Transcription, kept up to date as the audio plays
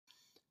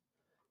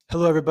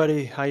Hello,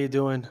 everybody. How you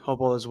doing?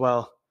 Hope all is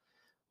well.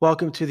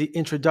 Welcome to the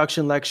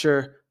introduction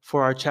lecture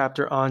for our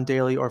chapter on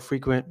daily or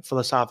frequent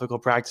philosophical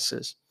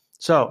practices.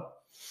 So,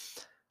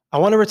 I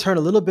want to return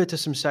a little bit to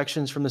some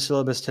sections from the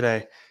syllabus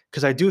today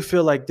because I do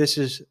feel like this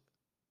is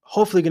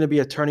hopefully going to be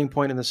a turning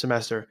point in the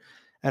semester.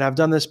 And I've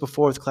done this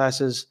before with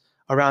classes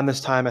around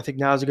this time. I think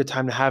now is a good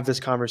time to have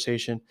this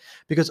conversation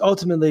because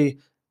ultimately,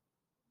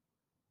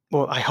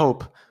 well, I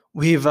hope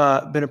we've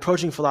been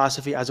approaching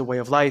philosophy as a way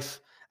of life,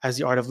 as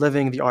the art of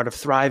living, the art of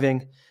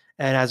thriving,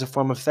 and as a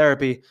form of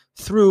therapy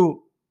through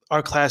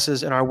our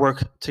classes and our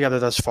work together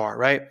thus far,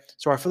 right?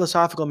 So our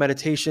philosophical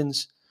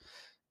meditations,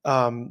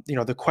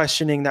 the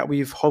questioning that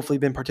we've hopefully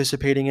been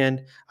participating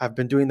in. I've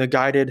been doing the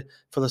guided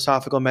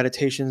philosophical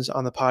meditations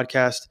on the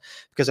podcast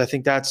because I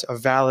think that's a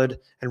valid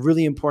and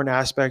really important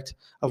aspect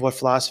of what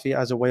philosophy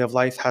as a way of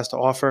life has to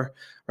offer,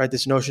 right?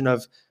 This notion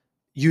of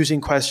using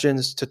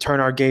questions to turn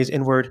our gaze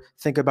inward,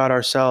 think about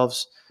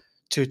ourselves,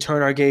 to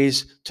turn our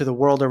gaze to the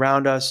world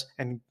around us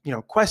and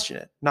question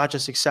it, not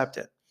just accept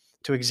it,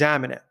 to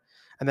examine it.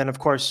 And then of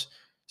course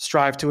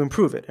strive to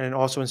improve it. And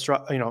also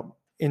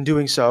in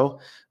doing so,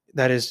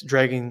 that is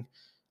dragging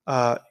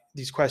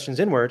these questions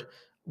inward,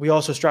 we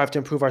also strive to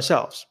improve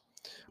ourselves.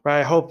 Right?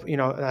 I hope,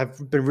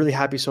 I've been really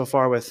happy so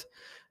far with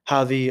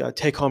how the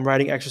take-home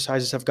writing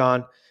exercises have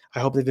gone.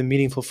 I hope they've been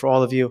meaningful for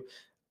all of you.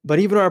 But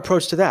even our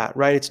approach to that,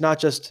 right? It's not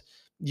just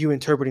you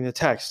interpreting the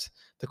text.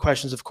 The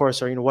questions, of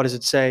course, are, what does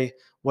it say?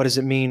 What does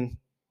it mean?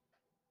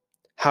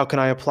 How can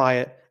I apply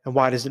it? And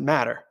why does it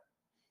matter?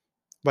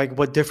 Like,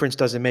 what difference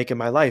does it make in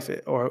my life?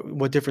 Or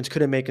what difference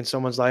could it make in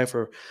someone's life?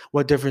 Or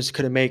what difference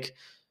could it make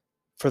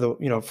for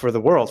the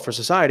world, for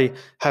society?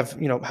 Have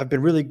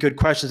been really good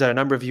questions that a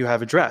number of you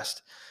have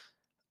addressed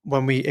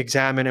when we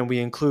examine and we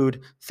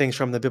include things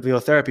from the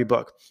bibliotherapy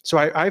book. So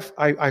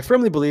I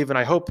firmly believe, and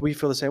I hope we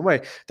feel the same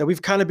way, that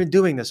we've kind of been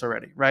doing this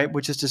already, right?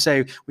 Which is to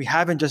say, we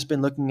haven't just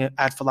been looking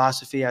at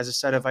philosophy as a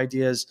set of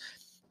ideas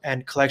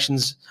and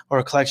collections or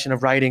a collection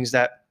of writings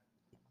that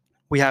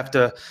we have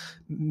to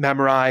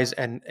memorize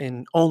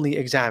and only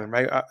examine,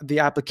 right? The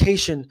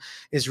application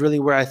is really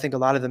where I think a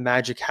lot of the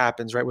magic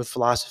happens, right, with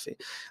philosophy.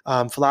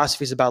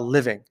 Philosophy is about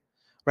living,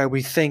 right?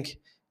 We think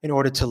in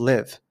order to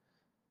live.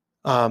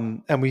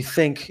 And we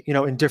think,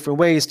 in different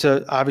ways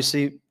to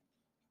obviously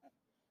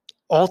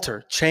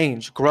alter,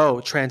 change,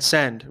 grow,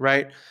 transcend,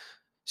 right?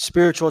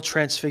 Spiritual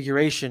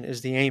transfiguration is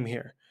the aim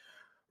here,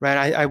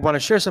 right? I want to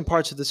share some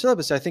parts of the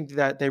syllabus. I think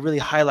that they really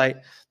highlight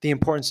the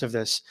importance of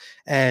this,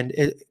 and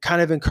it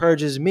kind of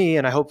encourages me,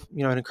 and I hope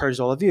it encourages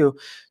all of you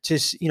to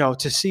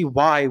to see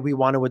why we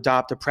want to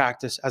adopt a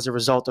practice as a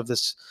result of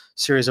this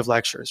series of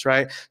lectures,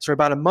 right? So we're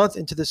about a month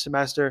into the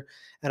semester,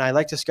 and I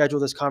like to schedule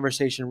this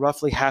conversation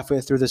roughly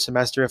halfway through the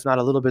semester, if not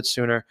a little bit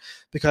sooner,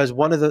 because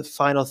one of the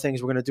final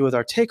things we're going to do with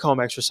our take-home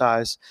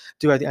exercise,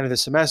 due at the end of the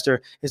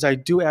semester, is I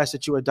do ask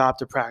that you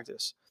adopt a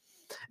practice.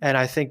 And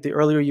I think the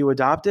earlier you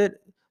adopt it,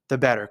 the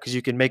better, because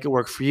you can make it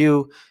work for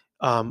you.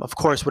 Of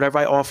course, whatever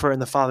I offer in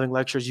the following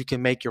lectures, you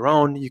can make your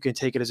own. You can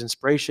take it as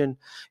inspiration.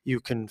 You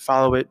can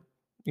follow it,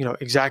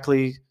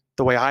 exactly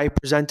the way I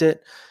present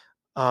it.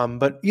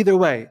 But either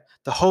way,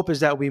 the hope is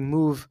that we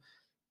move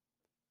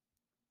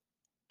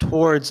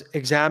towards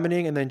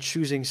examining and then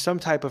choosing some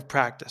type of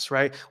practice,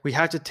 right? We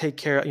have to take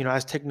care,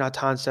 as Thich Nhat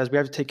Hanh says, we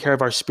have to take care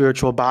of our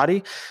spiritual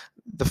body.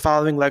 The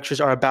following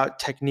lectures are about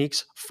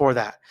techniques for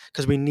that,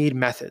 because we need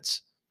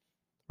methods.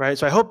 Right.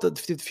 So I hope that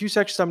the few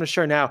sections I'm going to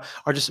share now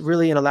are just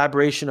really an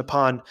elaboration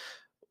upon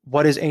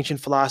what is ancient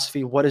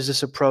philosophy, what is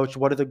this approach,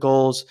 what are the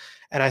goals,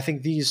 and I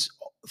think these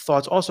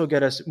thoughts also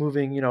get us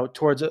moving,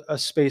 towards a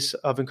space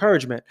of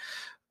encouragement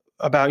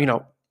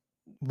about,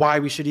 why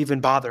we should even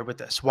bother with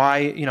this.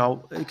 Why,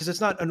 because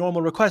it's not a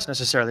normal request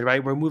necessarily,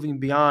 right? We're moving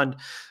beyond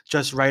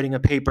just writing a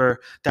paper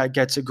that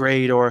gets a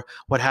grade or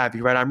what have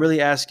you, right? I'm really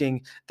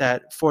asking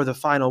that for the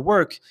final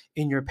work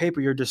in your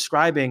paper, you're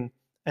describing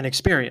an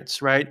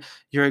experience, right?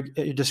 You're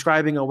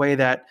describing a way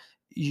that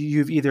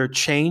you've either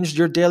changed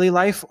your daily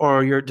life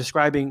or you're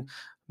describing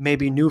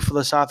maybe new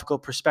philosophical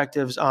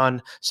perspectives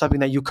on something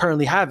that you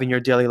currently have in your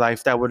daily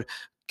life that would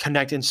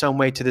connect in some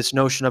way to this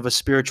notion of a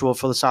spiritual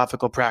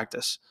philosophical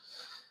practice,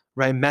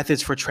 right?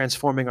 Methods for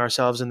transforming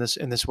ourselves in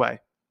this way.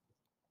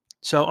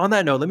 So on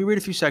that note, let me read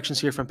a few sections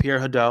here from Pierre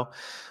Hadot,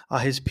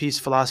 his piece,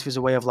 Philosophy is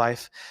a Way of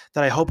Life,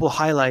 that I hope will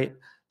highlight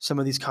some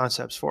of these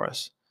concepts for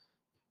us.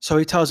 So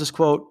he tells us,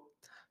 quote,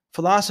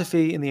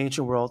 philosophy in the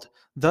ancient world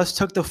thus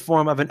took the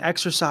form of an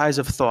exercise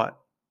of thought,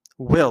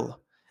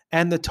 will,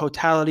 and the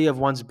totality of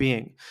one's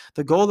being,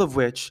 the goal of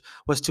which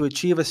was to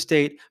achieve a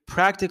state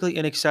practically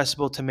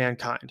inaccessible to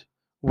mankind,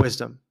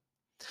 wisdom.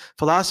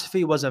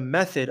 Philosophy was a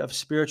method of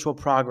spiritual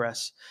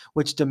progress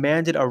which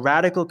demanded a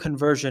radical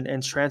conversion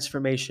and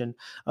transformation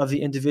of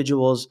the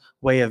individual's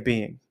way of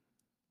being.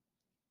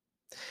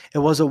 It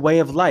was a way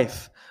of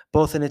life,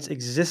 both in its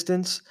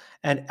existence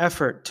and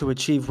effort to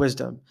achieve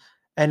wisdom,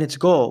 and its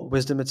goal,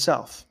 wisdom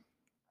itself.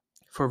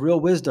 For real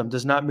wisdom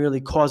does not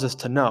merely cause us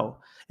to know,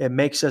 it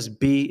makes us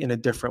be in a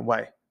different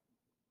way.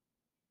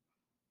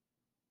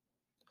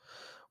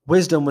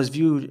 Wisdom was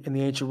viewed in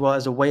the ancient world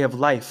as a way of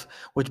life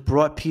which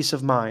brought peace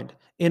of mind,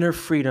 inner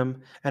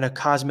freedom, and a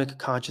cosmic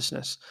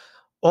consciousness.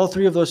 All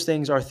three of those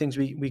things are things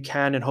we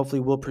can and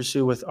hopefully will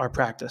pursue with our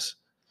practice.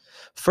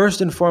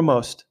 First and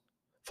foremost,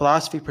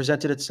 philosophy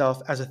presented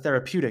itself as a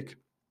therapeutic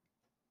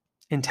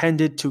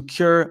intended to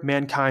cure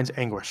mankind's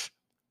anguish.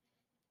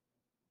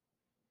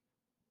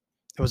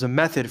 It was a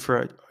method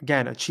for,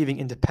 again, achieving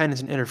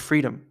independence and inner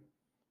freedom.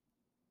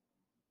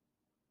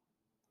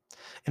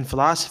 In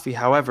philosophy,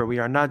 however, we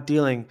are not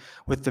dealing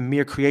with the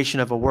mere creation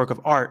of a work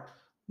of art,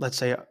 let's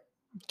say,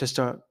 just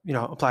to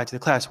apply it to the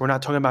class. We're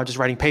not talking about just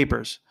writing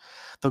papers.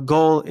 The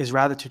goal is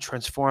rather to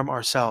transform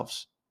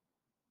ourselves.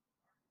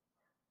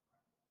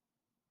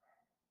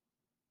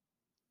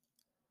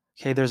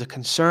 Okay, there's a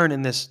concern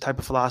in this type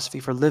of philosophy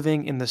for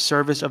living in the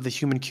service of the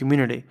human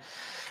community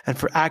and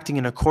for acting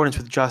in accordance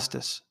with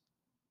justice.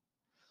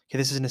 Okay,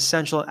 this is an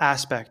essential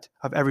aspect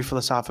of every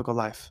philosophical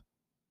life.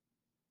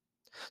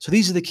 So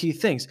these are the key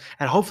things.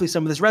 And hopefully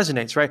some of this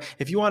resonates, right?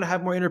 If you want to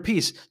have more inner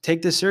peace,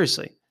 take this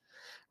seriously,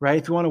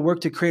 right? If you want to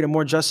work to create a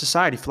more just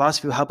society,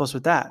 philosophy will help us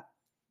with that.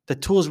 The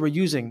tools we're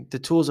using, the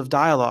tools of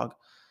dialogue,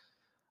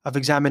 of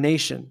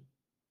examination,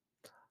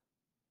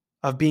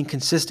 of being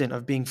consistent,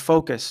 of being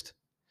focused.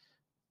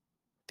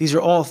 These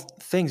are all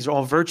things, these are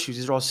all virtues,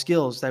 these are all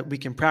skills that we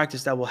can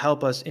practice that will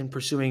help us in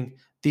pursuing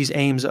these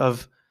aims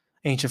of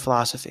ancient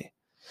philosophy.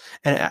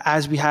 And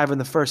as we have in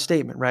the first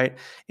statement, right,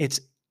 it's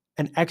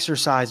an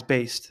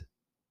exercise-based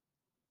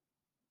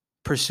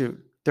pursuit.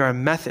 There are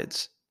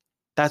methods.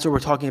 That's what we're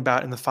talking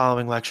about in the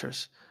following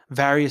lectures.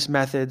 Various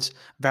methods,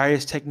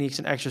 various techniques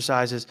and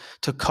exercises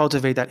to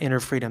cultivate that inner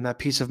freedom, that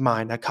peace of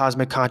mind, that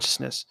cosmic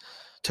consciousness,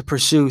 to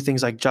pursue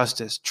things like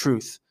justice,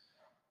 truth,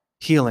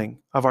 healing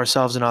of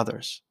ourselves and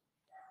others.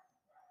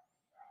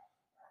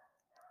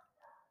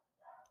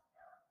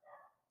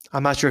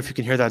 I'm not sure if you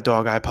can hear that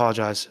dog. I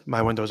apologize.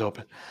 My window's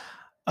open.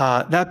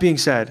 That being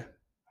said,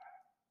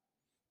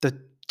 the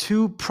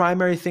two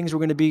primary things we're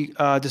going to be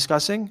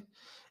discussing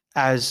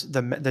as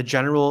the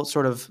general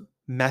sort of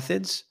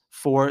methods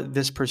for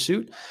this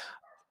pursuit,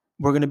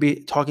 we're going to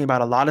be talking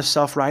about a lot of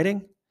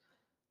self-writing,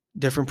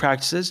 different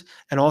practices,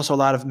 and also a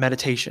lot of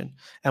meditation.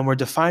 And we're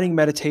defining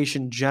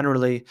meditation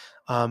generally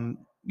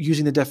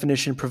using the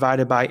definition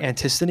provided by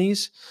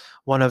Antisthenes,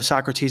 one of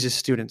Socrates'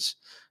 students.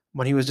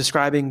 When he was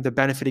describing the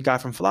benefit he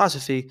got from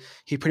philosophy,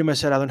 he pretty much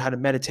said, I learned how to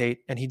meditate,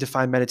 and he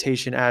defined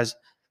meditation as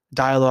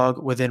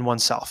dialogue within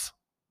oneself.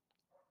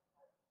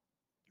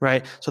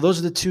 Right? So those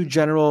are the two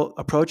general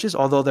approaches,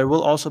 although there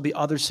will also be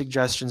other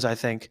suggestions, I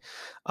think,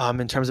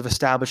 in terms of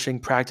establishing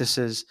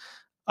practices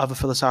of a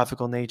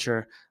philosophical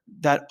nature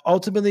that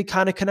ultimately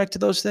kind of connect to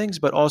those things,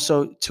 but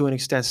also to an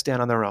extent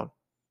stand on their own.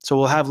 So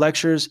we'll have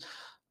lectures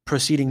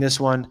preceding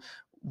this one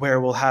where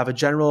we'll have a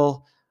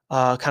general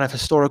kind of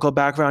historical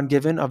background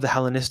given of the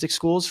Hellenistic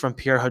schools from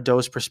Pierre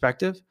Hadot's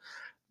perspective,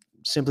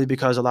 simply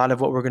because a lot of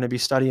what we're going to be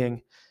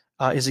studying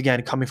is,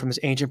 again, coming from this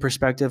ancient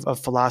perspective of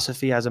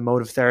philosophy as a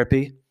mode of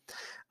therapy.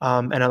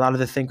 And a lot of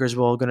the thinkers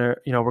we're going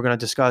to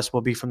discuss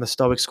will be from the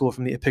Stoic school,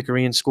 from the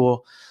Epicurean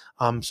school.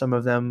 Some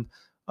of them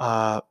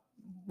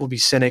will be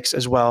cynics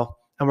as well.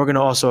 And we're going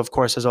to also, of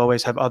course, as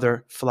always, have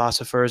other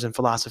philosophers and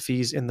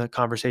philosophies in the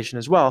conversation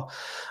as well.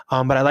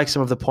 But I like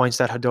some of the points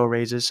that Hadot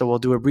raises, so we'll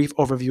do a brief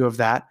overview of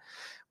that.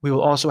 We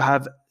will also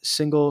have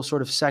single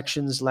sort of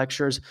sections,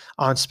 lectures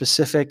on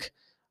specific,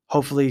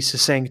 hopefully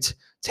succinct,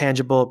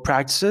 tangible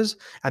practices.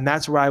 And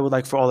that's where I would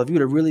like for all of you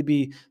to really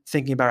be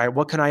thinking about, all right,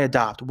 what can I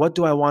adopt? What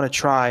do I want to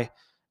try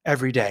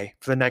every day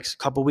for the next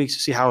couple of weeks to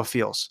see how it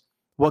feels?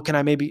 What can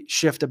I maybe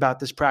shift about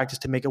this practice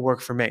to make it work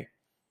for me?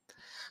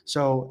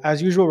 So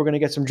as usual, we're going to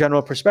get some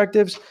general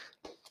perspectives,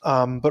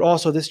 but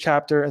also this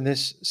chapter and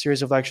this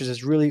series of lectures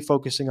is really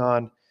focusing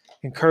on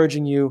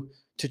encouraging you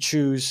to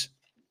choose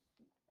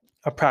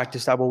a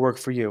practice that will work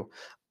for you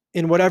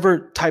in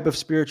whatever type of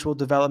spiritual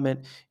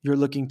development you're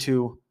looking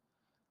to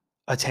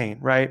attain,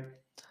 right?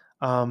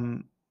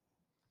 So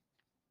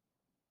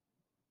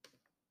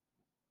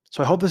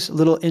I hope this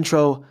little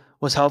intro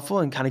was helpful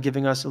and kind of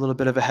giving us a little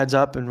bit of a heads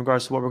up in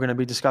regards to what we're going to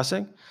be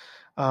discussing.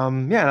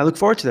 And I look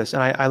forward to this,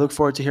 and I look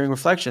forward to hearing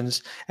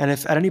reflections. And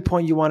if at any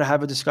point you want to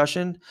have a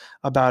discussion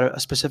about a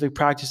specific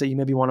practice that you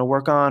maybe want to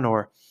work on,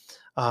 or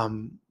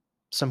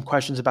some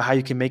questions about how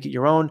you can make it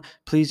your own,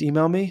 please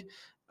email me,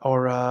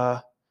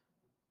 or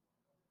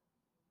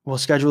we'll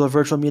schedule a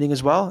virtual meeting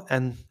as well.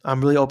 And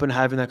I'm really open to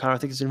having that I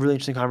think it's a really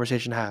interesting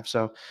conversation to have.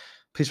 So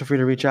please feel free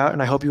to reach out,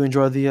 and I hope you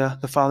enjoy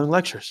the following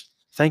lectures.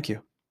 Thank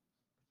you.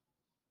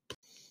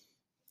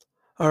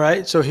 All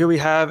right, so here we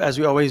have, as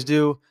we always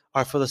do,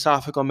 our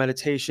philosophical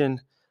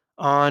meditation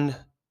on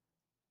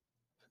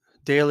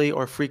daily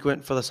or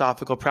frequent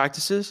philosophical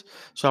practices.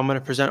 So I'm going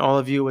to present all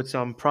of you with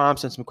some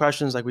prompts and some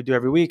questions like we do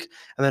every week,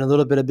 and then a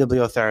little bit of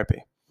bibliotherapy.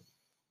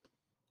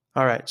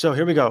 All right, so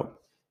here we go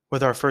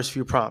with our first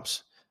few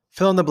prompts.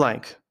 Fill in the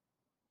blank,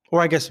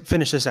 or I guess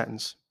finish the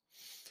sentence.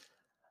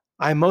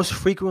 I most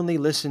frequently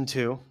listen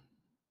to,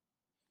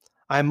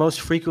 I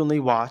most frequently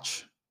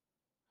watch,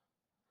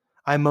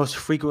 I most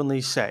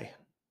frequently say.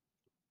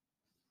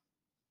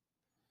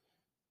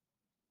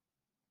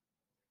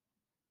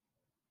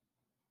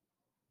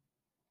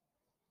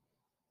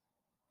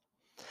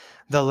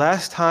 The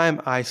last time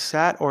I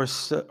sat or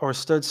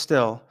stood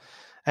still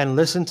and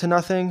listened to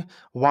nothing,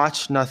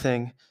 watched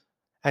nothing,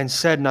 and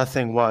said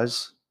nothing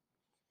was,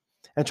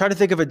 and try to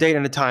think of a date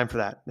and a time for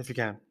that, if you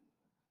can.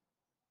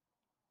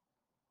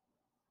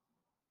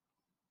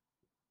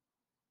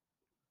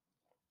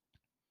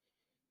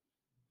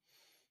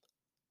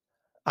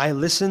 I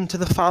listen to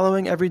the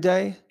following every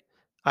day.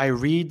 I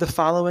read the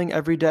following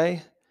every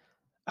day.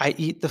 I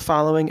eat the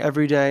following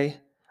every day.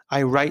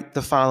 I write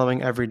the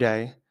following every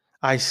day.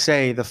 I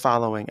say the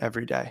following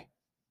every day.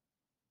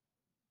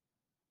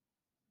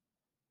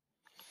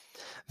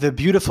 The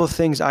beautiful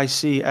things I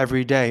see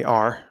every day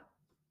are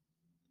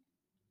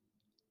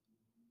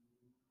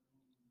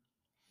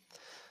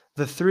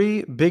the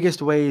three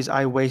biggest ways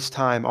I waste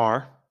time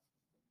are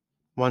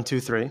 1, 2,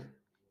 3,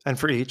 and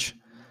for each,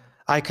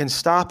 I can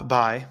stop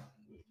by.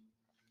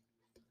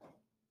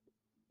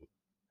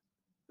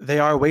 They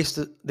are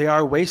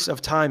wastes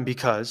of time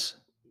because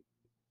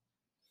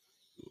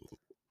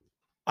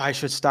I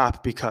should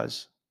stop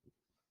because.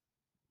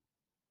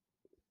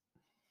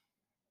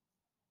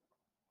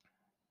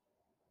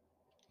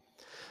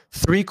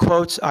 Three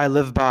quotes I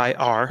live by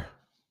are,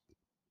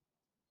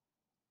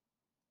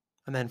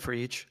 and then for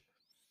each,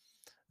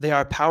 they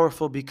are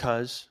powerful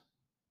because.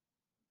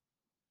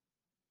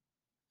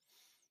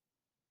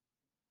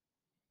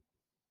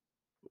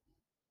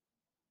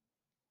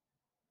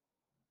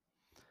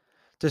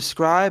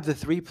 Describe the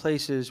three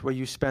places where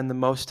you spend the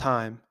most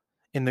time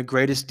in the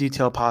greatest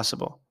detail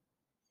possible.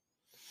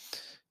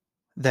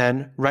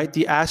 Then write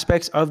the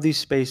aspects of these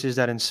spaces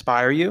that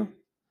inspire you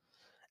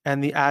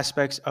and the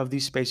aspects of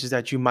these spaces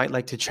that you might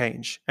like to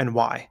change and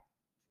why.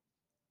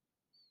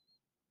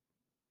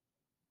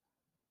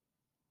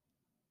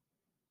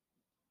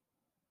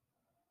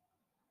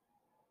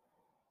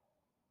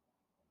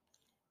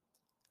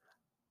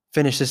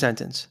 Finish the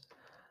sentence.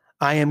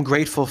 I am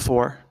grateful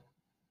for.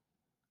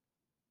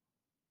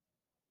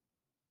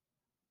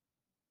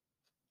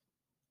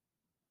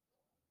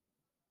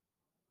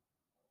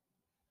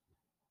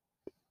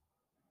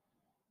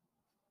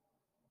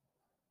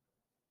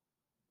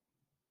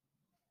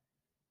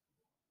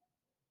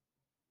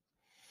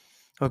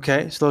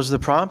 Okay, so those are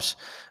the prompts.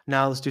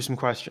 Now let's do some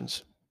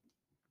questions.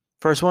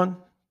 First one,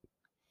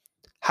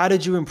 how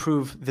did you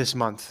improve this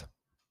month?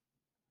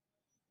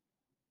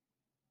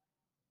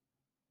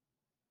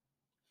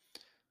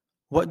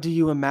 What do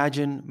you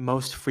imagine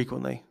most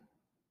frequently?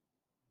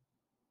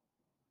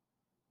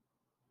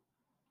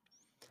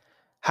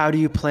 How do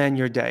you plan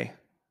your day?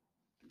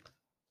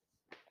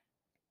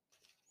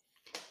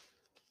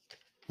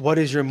 What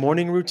is your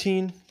morning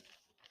routine?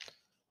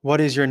 What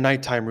is your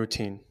nighttime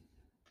routine?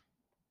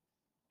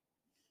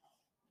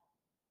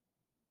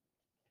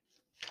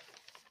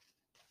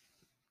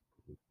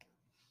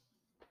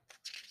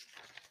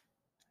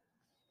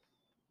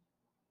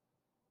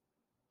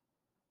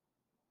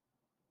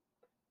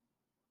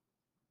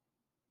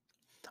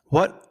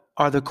 What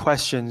are the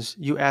questions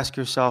you ask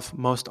yourself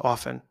most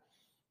often?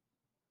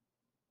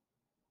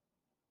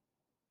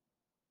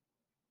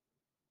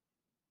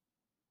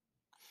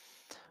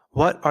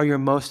 What are your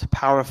most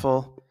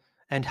powerful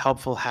and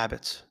helpful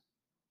habits?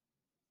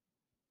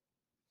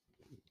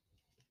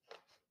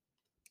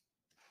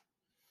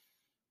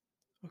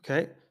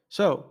 Okay,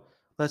 so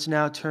let's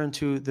now turn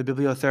to the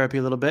bibliotherapy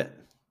a little bit.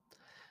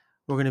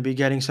 We're going to be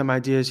getting some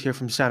ideas here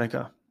from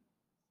Seneca.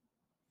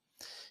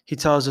 He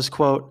tells us,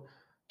 quote,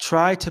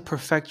 try to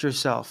perfect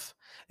yourself,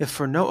 if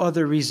for no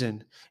other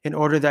reason, in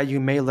order that you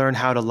may learn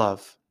how to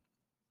love.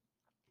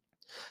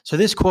 So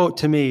this quote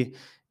to me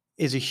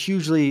is a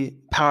hugely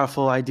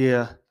powerful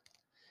idea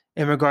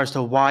in regards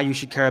to why you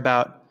should care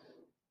about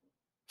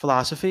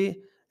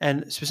philosophy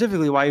and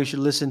specifically why you should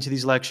listen to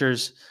these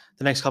lectures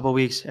the next couple of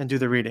weeks and do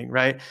the reading,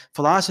 right?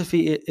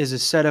 Philosophy is a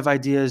set of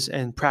ideas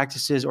and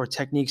practices or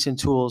techniques and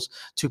tools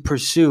to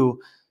pursue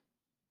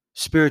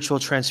spiritual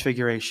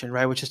transfiguration,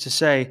 right? Which is to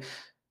say,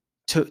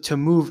 to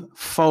move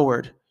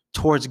forward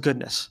towards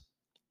goodness.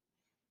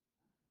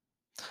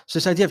 So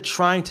this idea of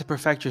trying to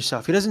perfect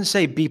yourself, he doesn't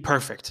say be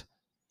perfect.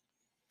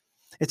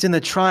 It's in the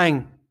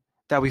trying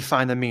that we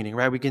find the meaning,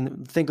 right? We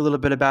can think a little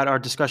bit about our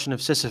discussion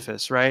of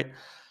Sisyphus, right?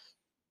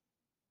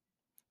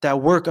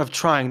 That work of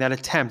trying, that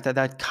attempt,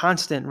 that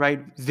constant, right,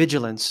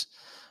 vigilance,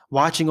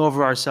 watching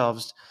over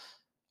ourselves,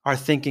 our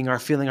thinking, our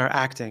feeling, our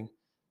acting,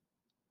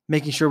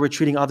 making sure we're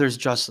treating others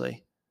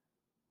justly,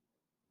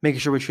 making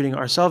sure we're treating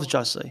ourselves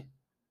justly,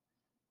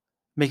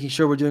 making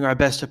sure we're doing our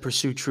best to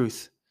pursue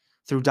truth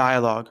through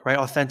dialogue, right?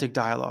 Authentic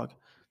dialogue.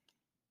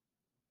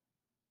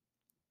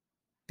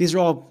 These are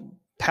all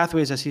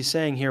pathways, as he's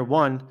saying here,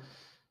 one,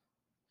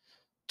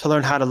 to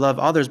learn how to love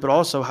others, but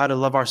also how to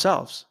love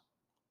ourselves,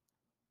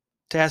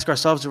 to ask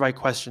ourselves the right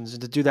questions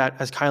and to do that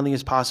as kindly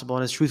as possible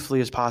and as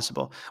truthfully as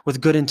possible with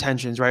good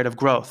intentions, right, of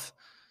growth.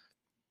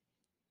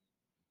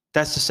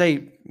 That's to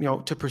say,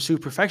 to pursue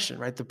perfection,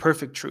 right? The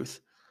perfect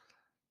truth,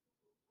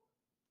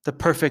 the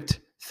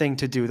perfect thing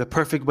to do, the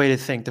perfect way to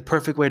think, the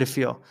perfect way to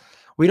feel.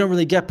 We don't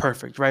really get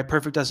perfect, right?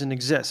 Perfect doesn't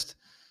exist,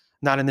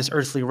 not in this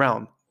earthly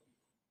realm,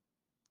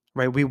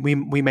 right?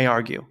 We may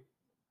argue,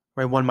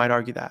 right? One might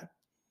argue that,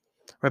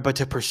 right? But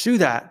to pursue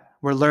that,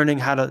 we're learning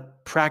how to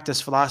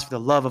practice philosophy, the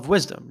love of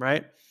wisdom,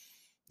 right?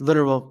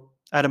 Literal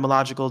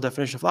etymological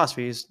definition of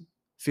philosophy is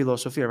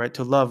philosophia, right?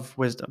 To love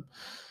wisdom.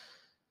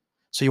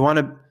 So you want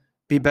to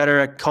be better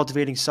at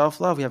cultivating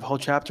self-love. We have a whole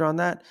chapter on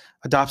that.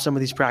 Adopt some of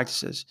these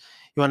practices.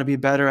 You want to be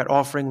better at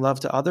offering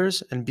love to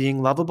others and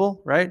being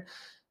lovable, right?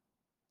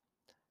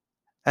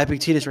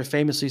 Epictetus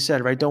famously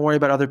said, right, don't worry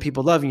about other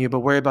people loving you, but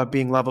worry about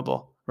being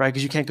lovable, right?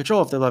 Because you can't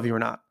control if they love you or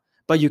not.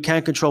 But you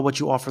can control what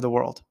you offer the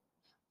world.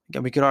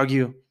 Again, we could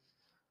argue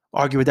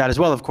with that as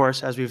well, of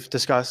course, as we've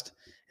discussed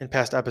in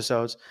past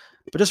episodes.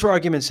 But just for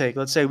argument's sake,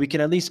 let's say we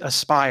can at least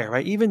aspire,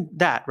 right? Even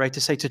that, right?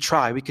 To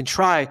try. We can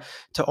try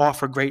to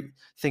offer great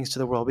things to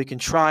the world. We can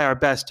try our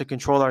best to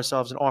control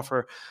ourselves and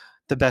offer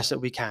the best that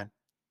we can.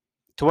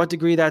 To what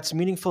degree that's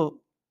meaningful,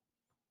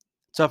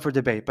 it's up for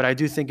debate, but I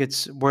do think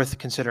it's worth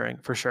considering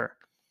for sure.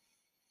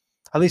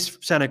 At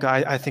least Seneca,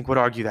 I think, would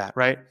argue that,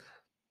 right?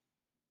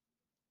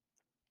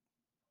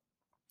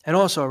 And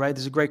also, right,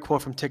 there's a great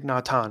quote from Thich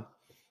Nhat Hanh.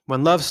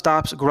 When love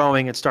stops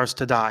growing, it starts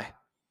to die.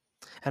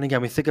 And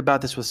again, we think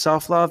about this with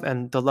self-love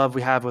and the love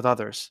we have with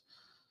others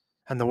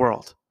and the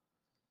world.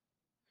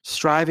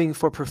 Striving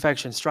for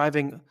perfection,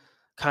 striving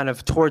kind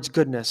of towards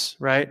goodness,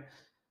 right?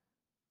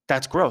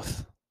 That's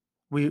growth.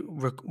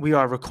 We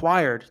are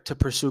required to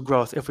pursue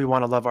growth if we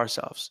want to love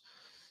ourselves.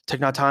 Thich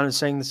Nhat Hanh is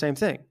saying the same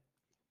thing.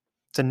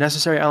 It's a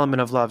necessary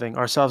element of loving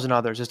ourselves and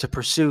others is to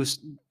pursue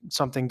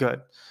something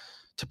good.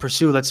 To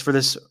pursue, let's for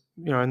this,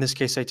 in this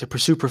case, say to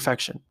pursue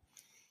perfection.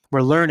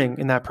 We're learning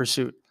in that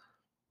pursuit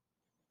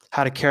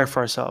how to care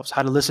for ourselves,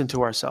 how to listen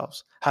to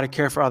ourselves, how to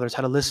care for others,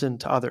 how to listen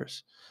to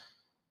others,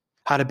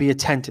 how to be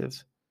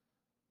attentive.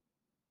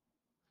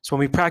 So when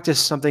we practice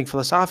something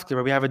philosophically,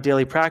 where we have a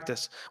daily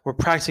practice, we're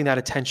practicing that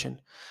attention.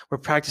 We're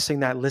practicing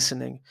that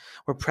listening.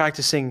 We're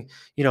practicing,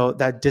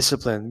 that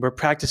discipline. We're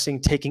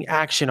practicing taking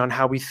action on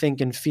how we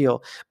think and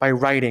feel by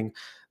writing,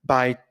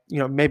 by,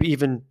 maybe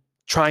even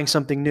trying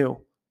something new.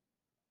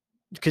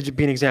 Could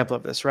be an example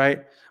of this,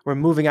 right? We're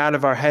moving out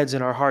of our heads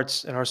and our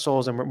hearts and our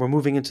souls, and we're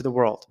moving into the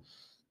world.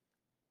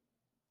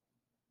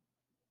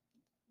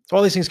 So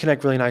all these things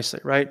connect really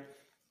nicely, right?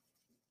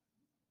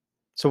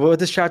 So what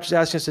this chapter is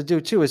asking us to do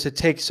too is to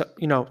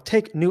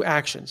take new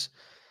actions,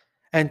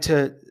 and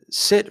to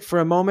sit for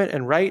a moment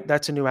and write.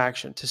 That's a new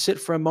action. To sit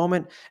for a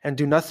moment and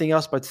do nothing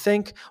else but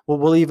think. Well,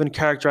 we'll even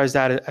characterize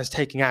that as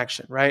taking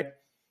action, right?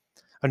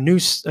 A new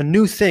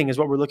thing is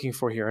what we're looking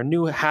for here. A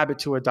new habit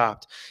to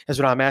adopt is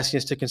what I'm asking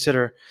us to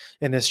consider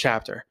in this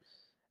chapter.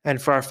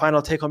 And for our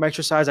final take-home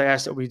exercise, I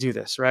ask that we do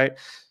this, right?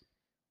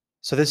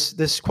 So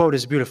this quote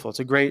is beautiful. It's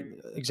a great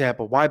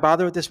example. Why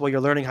bother with this? Well, you're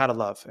learning how to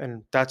love,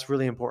 and that's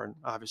really important,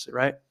 obviously,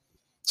 right?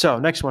 So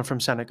next one from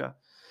Seneca.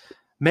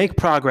 Make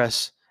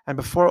progress, and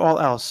before all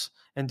else,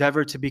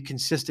 endeavor to be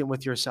consistent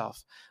with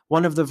yourself.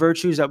 One of the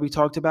virtues that we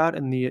talked about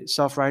in the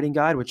self-writing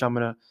guide, which I'm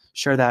going to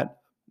share that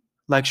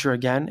lecture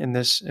again in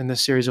this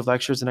series of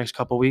lectures the next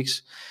couple of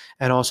weeks,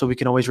 and also we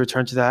can always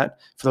return to that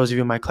for those of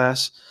you in my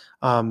class.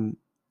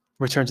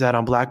 Return to that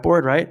on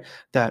Blackboard, right?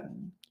 That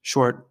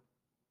short,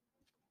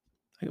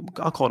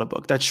 I'll call it a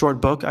book. That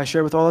short book I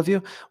share with all of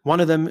you. One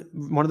of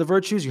the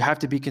virtues, you have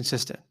to be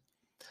consistent,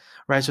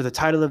 right? So the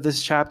title of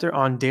this chapter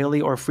on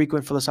daily or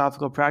frequent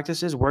philosophical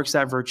practices works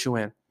that virtue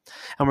in.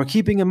 And we're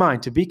keeping in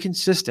mind to be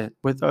consistent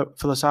with a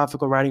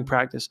philosophical writing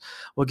practice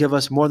will give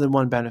us more than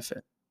one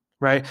benefit,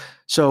 right?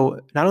 So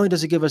not only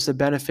does it give us the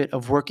benefit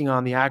of working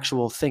on the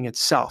actual thing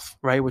itself,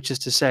 right? Which is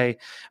to say,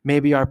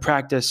 maybe our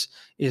practice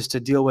is to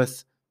deal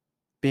with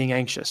being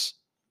anxious.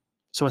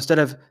 So instead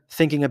of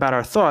thinking about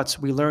our thoughts,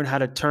 we learn how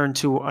to turn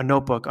to a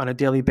notebook on a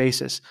daily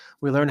basis.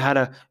 We learn how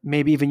to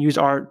maybe even use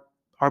our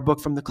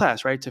book from the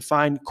class, right? To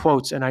find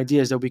quotes and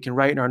ideas that we can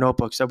write in our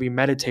notebooks, that we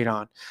meditate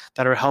on,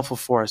 that are helpful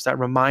for us, that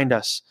remind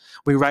us.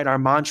 We write our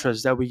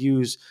mantras that we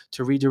use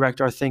to redirect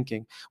our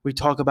thinking. We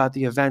talk about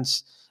the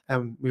events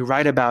and we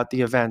write about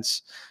the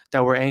events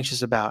that we're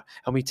anxious about,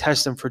 and we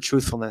test them for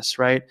truthfulness,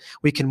 right?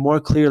 We can more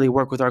clearly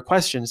work with our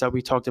questions that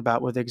we talked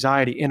about with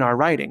anxiety in our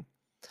writing.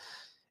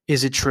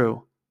 Is it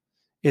true?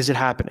 Is it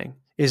happening?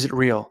 Is it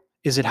real?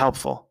 Is it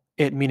helpful?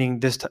 It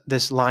meaning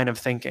this line of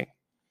thinking.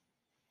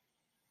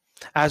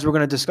 As we're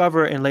going to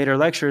discover in later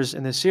lectures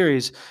in this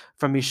series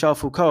from Michel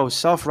Foucault,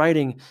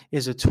 self-writing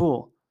is a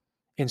tool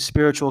in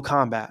spiritual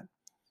combat,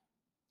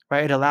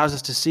 right? It allows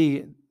us to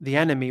see the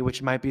enemy,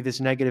 which might be this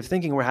negative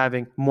thinking we're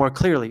having, more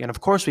clearly. And of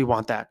course we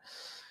want that,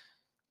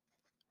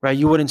 right?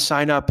 You wouldn't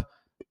sign up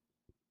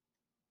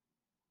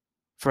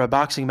for a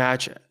boxing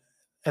match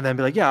and then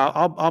be like, yeah,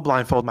 I'll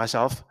blindfold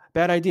myself.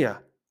 Bad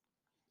idea.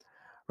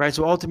 Right?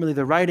 So ultimately,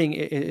 the writing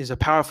is a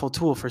powerful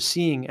tool for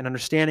seeing and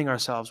understanding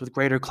ourselves with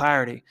greater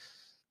clarity.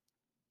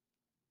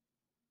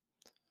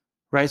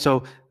 Right?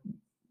 So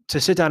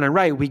to sit down and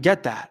write, we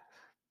get that.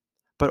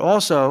 But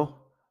also,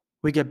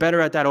 we get better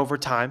at that over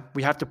time.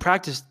 We have to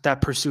practice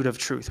that pursuit of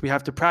truth. We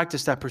have to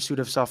practice that pursuit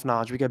of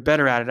self-knowledge. We get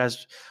better at it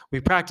as we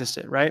practice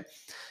it, right?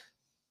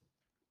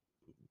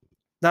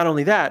 Not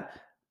only that,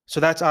 so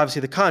that's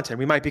obviously the content.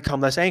 We might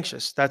become less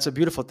anxious. That's a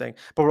beautiful thing.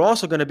 But we're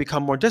also going to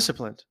become more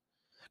disciplined,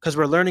 because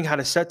we're learning how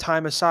to set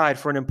time aside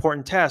for an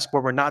important task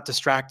where we're not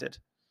distracted.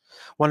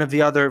 One of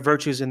the other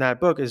virtues in that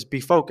book is be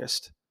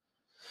focused.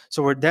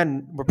 So we're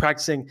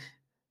practicing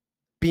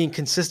being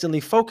consistently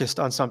focused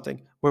on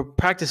something. We're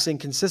practicing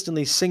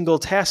consistently single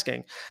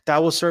tasking.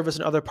 That will serve us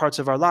in other parts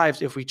of our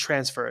lives if we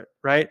transfer it,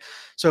 right?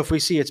 So if we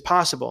see it's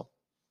possible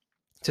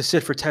to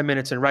sit for 10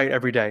 minutes and write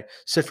every day,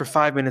 sit for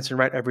 5 minutes and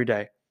write every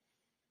day,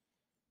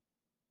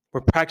 we're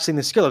practicing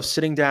the skill of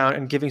sitting down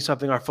and giving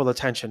something our full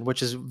attention,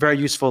 which is very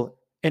useful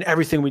in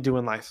everything we do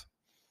in life,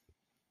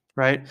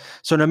 right?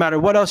 So no matter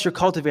what else you're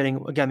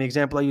cultivating, again, the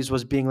example I used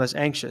was being less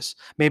anxious.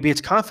 Maybe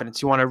it's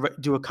confidence. You want to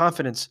do a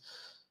confidence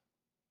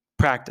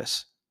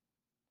practice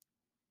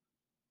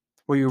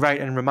where you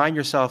write and remind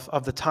yourself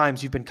of the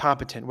times you've been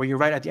competent, where you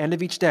write at the end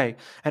of each day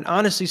and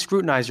honestly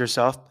scrutinize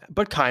yourself,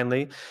 but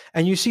kindly,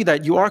 and you see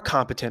that you are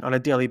competent on a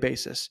daily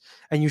basis,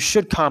 and you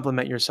should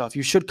compliment yourself.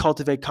 You should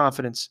cultivate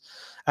confidence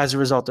as a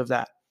result of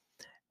that.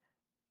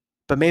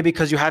 But maybe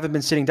because you haven't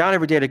been sitting down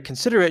every day to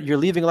consider it, you're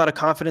leaving a lot of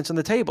confidence on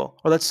the table.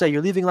 Or let's say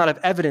you're leaving a lot of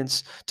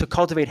evidence to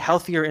cultivate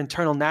healthier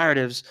internal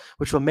narratives,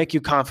 which will make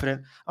you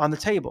confident on the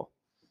table.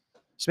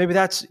 So maybe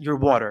that's your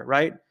water,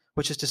 right?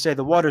 Which is to say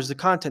the water is the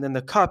content and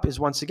the cup is,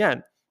 once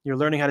again, you're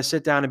learning how to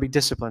sit down and be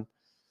disciplined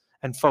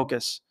and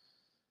focus.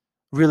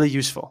 Really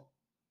useful.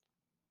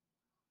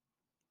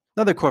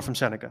 Another quote from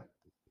Seneca.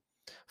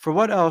 For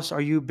what else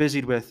are you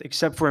busied with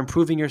except for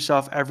improving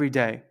yourself every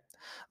day,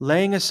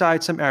 laying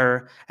aside some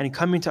error and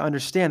coming to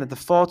understand that the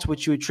faults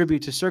which you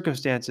attribute to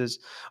circumstances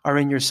are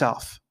in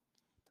yourself?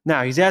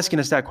 Now, he's asking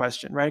us that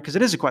question, right? Because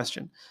it is a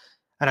question.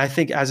 And I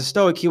think as a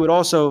Stoic, he would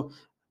also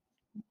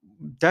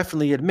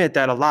definitely admit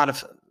that a lot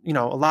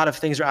of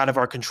things are out of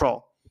our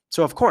control.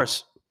 So of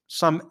course,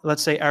 some,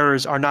 let's say,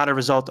 errors are not a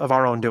result of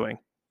our own doing.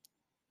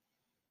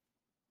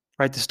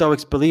 Right? The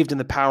Stoics believed in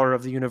the power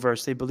of the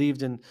universe. They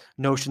believed in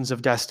notions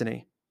of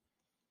destiny.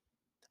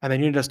 And they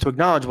needed us to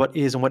acknowledge what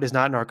is and what is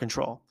not in our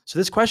control. So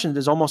this question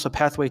is almost a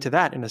pathway to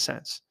that, in a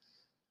sense.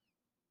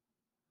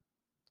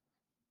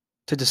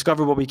 To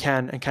discover what we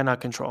can and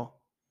cannot control.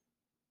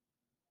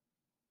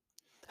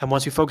 And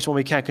once we focus on what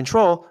we can't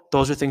control,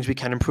 those are things we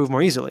can improve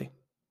more easily.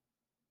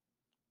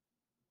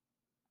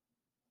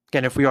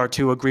 Again, if we are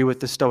to agree with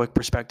the Stoic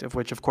perspective,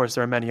 which of course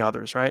there are many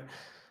others, right?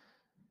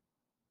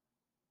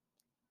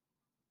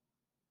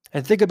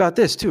 And think about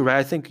this too, right?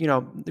 I think,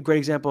 the great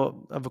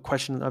example of a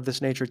question of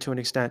this nature to an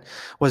extent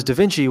was Da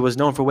Vinci was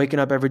known for waking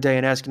up every day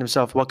and asking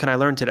himself, what can I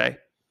learn today?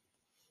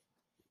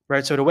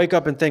 Right? So to wake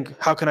up and think,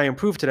 how can I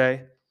improve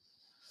today?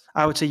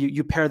 I would say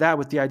you pair that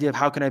with the idea of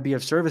how can I be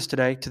of service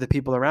today to the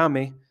people around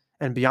me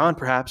and beyond,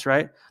 perhaps,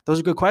 right? Those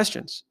are good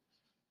questions.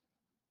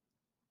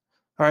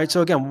 All right.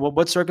 So again,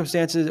 what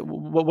circumstances,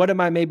 what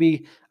am I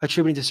maybe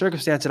attributing to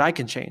circumstance that I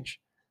can change?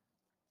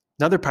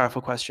 Another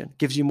powerful question.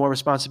 Gives you more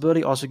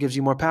responsibility, also gives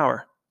you more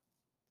power.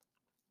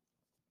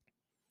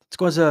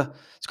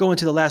 Let's go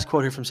into the last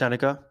quote here from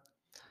Seneca.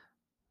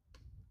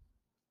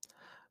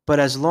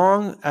 But as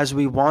long as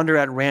we wander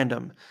at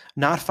random,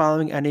 not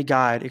following any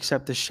guide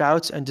except the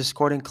shouts and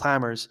discordant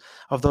clamors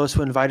of those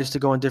who invite us to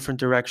go in different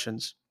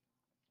directions,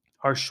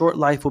 our short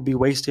life will be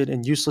wasted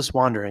in useless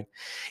wandering,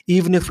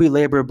 even if we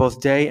labor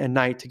both day and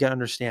night to get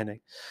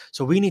understanding.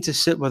 So we need to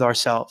sit with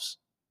ourselves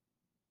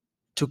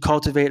to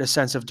cultivate a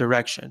sense of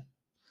direction.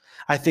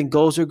 I think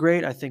goals are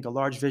great. I think a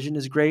large vision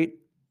is great.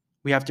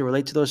 We have to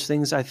relate to those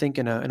things, I think,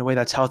 in a way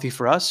that's healthy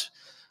for us,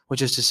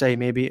 which is to say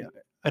maybe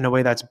in a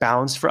way that's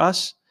balanced for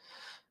us.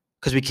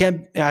 Because we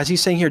can't, as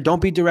he's saying here,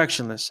 don't be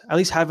directionless. At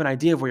least have an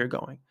idea of where you're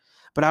going.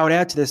 But I would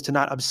add to this to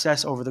not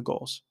obsess over the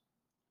goals,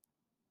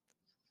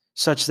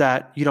 such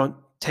that you don't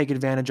take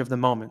advantage of the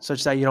moment,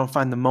 such that you don't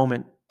find the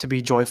moment to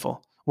be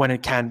joyful when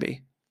it can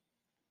be.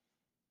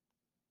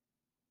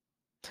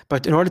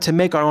 But in order to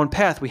make our own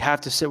path, we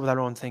have to sit with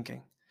our own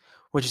thinking,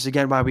 which is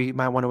again why we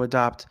might want to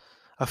adopt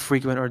a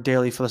frequent or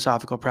daily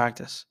philosophical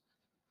practice.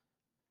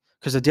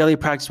 Because the daily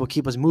practice will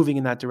keep us moving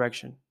in that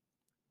direction.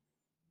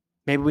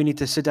 Maybe we need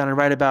to sit down and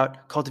write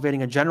about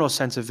cultivating a general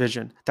sense of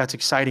vision that's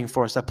exciting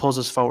for us, that pulls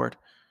us forward.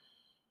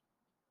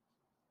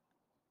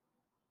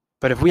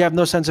 But if we have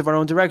no sense of our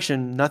own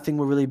direction, nothing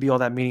will really be all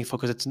that meaningful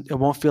because it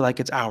won't feel like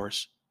it's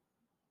ours.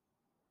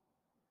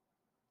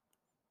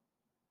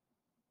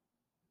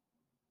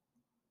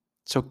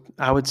 So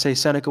I would say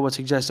Seneca would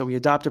suggest that we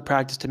adopt a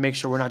practice to make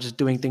sure we're not just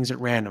doing things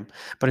at random,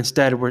 but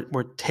instead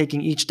we're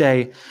taking each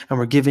day and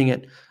we're giving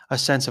it a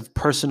sense of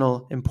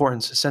personal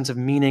importance, a sense of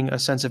meaning, a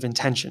sense of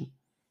intention.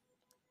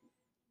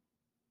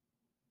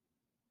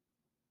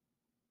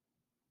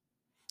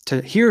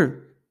 To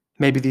hear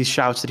maybe these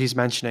shouts that he's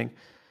mentioning,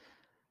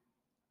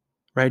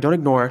 right? Don't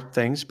ignore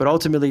things, but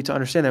ultimately to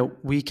understand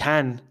that we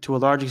can, to a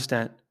large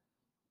extent,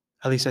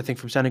 at least I think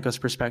from Seneca's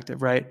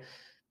perspective, right,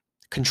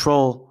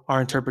 control our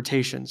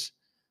interpretations,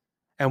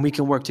 and we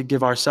can work to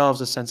give ourselves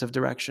a sense of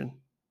direction.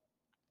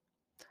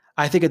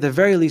 I think at the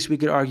very least we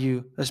could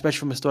argue, especially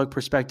from a Stoic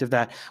perspective,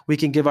 that we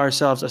can give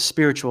ourselves a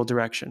spiritual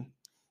direction.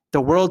 The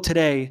world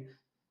today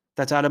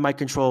that's out of my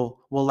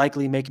control will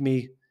likely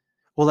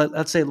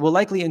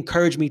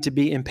encourage me to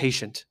be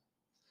impatient.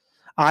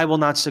 I will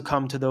not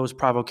succumb to those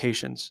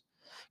provocations.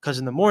 Because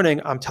in the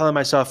morning, I'm telling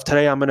myself,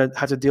 today I'm going to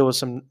have to deal with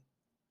some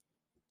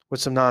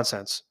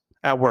nonsense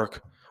at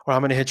work, or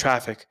I'm going to hit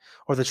traffic,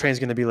 or the train's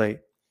going to be late.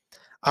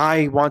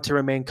 I want to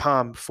remain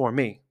calm for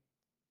me.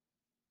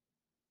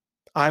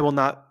 I will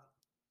not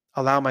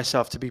allow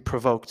myself to be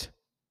provoked.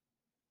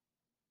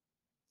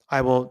 I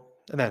will,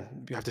 and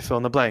then you have to fill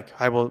in the blank.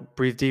 I will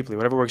breathe deeply,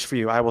 whatever works for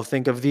you. I will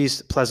think of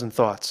these pleasant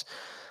thoughts.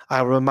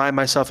 I will remind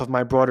myself of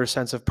my broader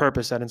sense of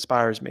purpose that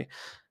inspires me.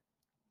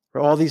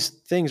 All these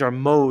things are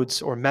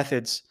modes or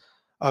methods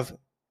of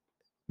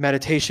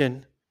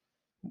meditation,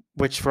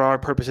 which for our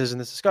purposes in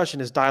this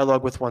discussion is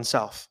dialogue with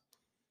oneself.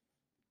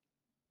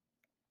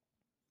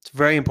 It's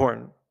very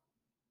important.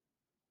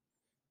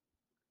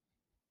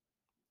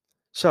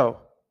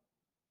 So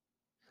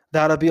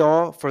that'll be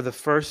all for the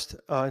first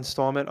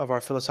installment of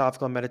our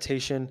philosophical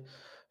meditation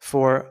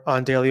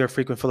on daily or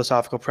frequent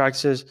philosophical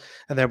practices,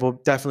 and there will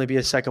definitely be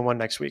a second one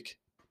next week.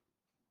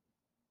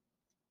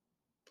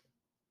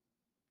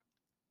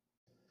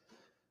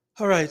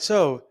 All right,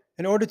 so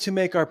in order to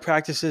make our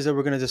practices that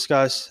we're going to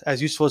discuss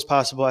as useful as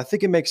possible, I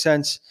think it makes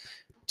sense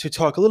to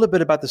talk a little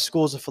bit about the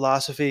schools of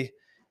philosophy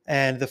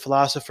and the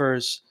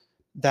philosophers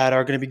that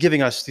are going to be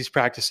giving us these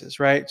practices,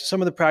 right?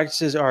 Some of the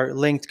practices are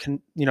linked,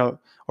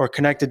 or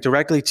connected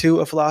directly to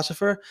a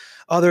philosopher.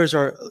 Others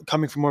are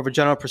coming from more of a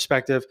general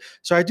perspective.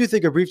 So I do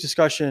think a brief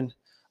discussion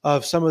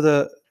of some of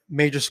the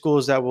major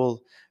schools that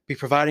will be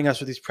providing us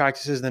with these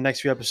practices in the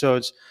next few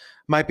episodes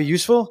might be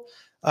useful.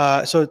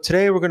 So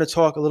today we're going to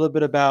talk a little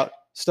bit about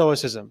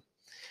Stoicism.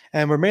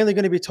 And we're mainly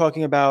going to be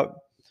talking about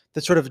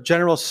the sort of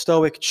general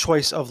Stoic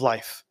choice of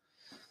life,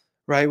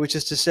 right? Which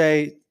is to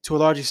say, to a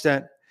large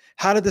extent,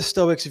 how did the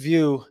Stoics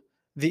view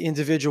the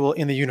individual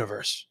in the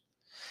universe?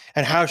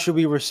 And how should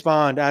we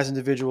respond as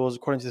individuals,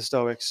 according to the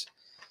Stoics,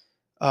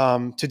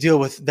 to deal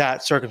with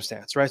that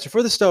circumstance, right? So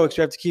for the Stoics,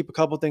 we have to keep a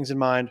couple things in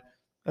mind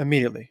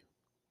immediately,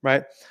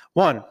 right?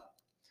 One,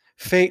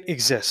 fate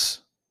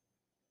exists,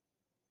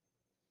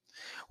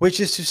 which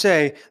is to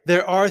say,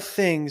 there are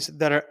things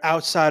that are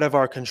outside of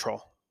our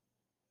control.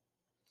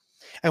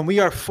 And we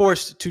are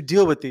forced to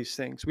deal with these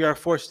things. We are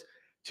forced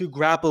to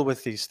grapple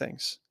with these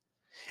things.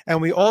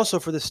 And we also,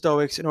 for the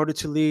Stoics, in order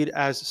to lead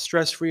as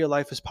stress-free a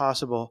life as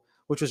possible,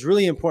 which was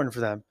really important for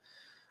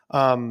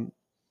them,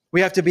 we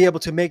have to be able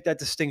to make that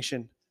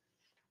distinction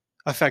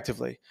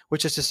effectively,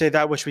 which is to say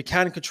that which we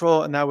can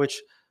control and that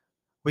which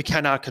we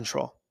cannot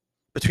control,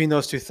 between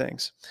those two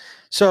things.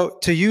 So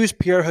to use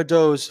Pierre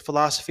Hadot's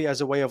philosophy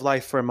as a way of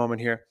life for a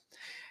moment here,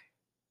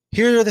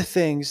 here are the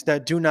things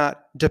that do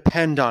not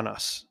depend on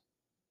us.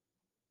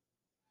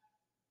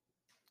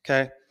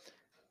 Okay?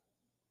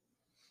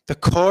 The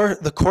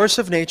course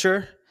of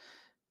nature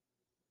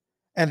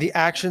and the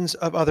actions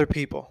of other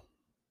people.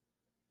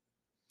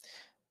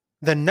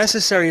 The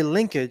necessary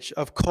linkage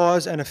of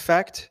cause and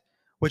effect,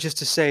 which is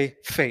to say,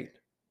 fate.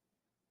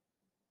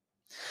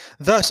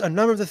 Thus, a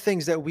number of the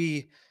things that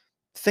we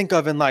think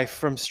of in life,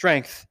 from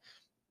strength,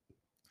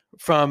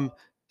 from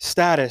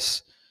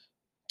status,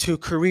 to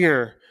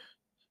career,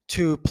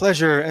 to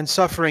pleasure and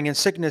suffering and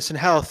sickness and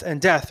health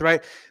and death,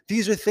 right?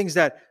 These are things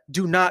that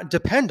do not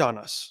depend on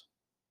us.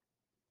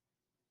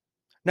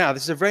 Now,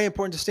 this is a very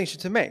important distinction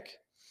to make.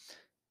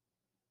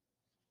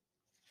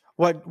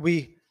 What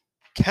we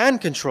can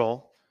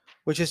control,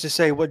 which is to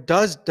say what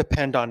does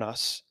depend on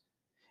us,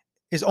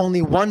 is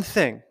only one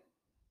thing,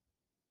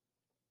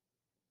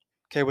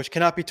 okay, which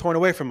cannot be torn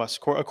away from us,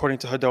 according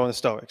to Hadot and the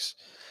Stoics.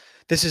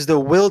 This is the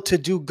will to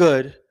do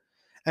good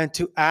and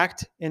to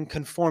act in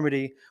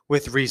conformity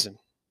with reason.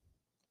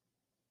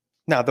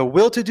 Now, the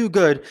will to do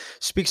good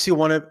speaks to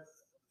one of,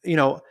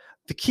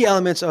 the key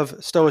elements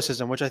of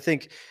Stoicism, which I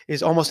think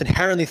is almost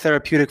inherently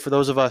therapeutic for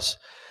those of us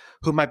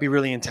who might be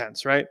really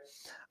intense, right?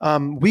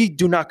 We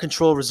do not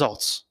control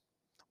results.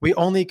 We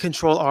only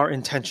control our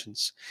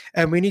intentions.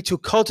 And we need to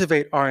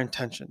cultivate our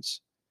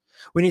intentions.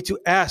 We need to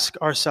ask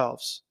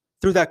ourselves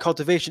through that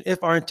cultivation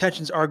if our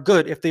intentions are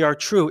good, if they are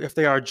true, if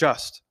they are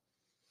just.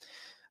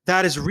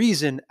 That is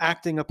reason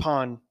acting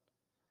upon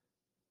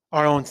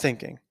our own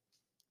thinking.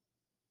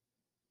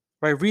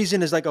 Right?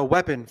 Reason is like a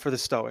weapon for the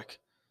Stoic.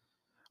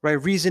 Right?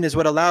 Reason is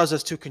what allows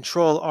us to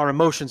control our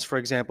emotions, for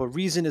example.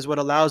 Reason is what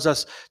allows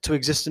us to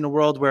exist in a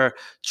world where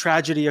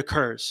tragedy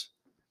occurs.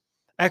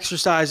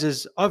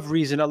 Exercises of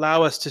reason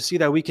allow us to see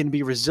that we can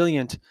be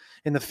resilient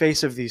in the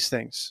face of these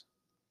things.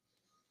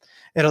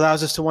 It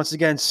allows us to once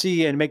again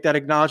see and make that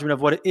acknowledgement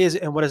of what is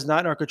and what is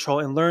not in our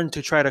control, and learn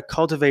to try to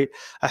cultivate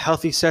a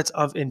healthy sense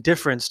of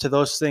indifference to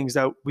those things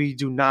that we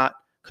do not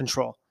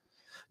control,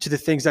 to the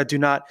things that do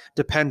not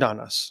depend on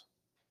us.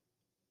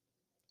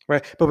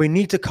 Right? But we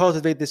need to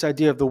cultivate this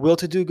idea of the will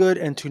to do good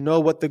and to know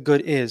what the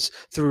good is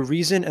through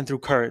reason and through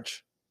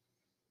courage.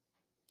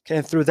 Okay,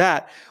 and through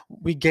that,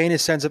 we gain a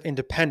sense of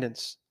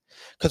independence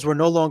because we're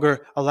no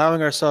longer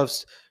allowing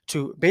ourselves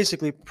to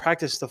basically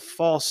practice the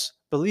false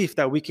belief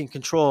that we can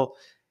control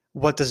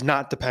what does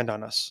not depend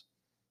on us.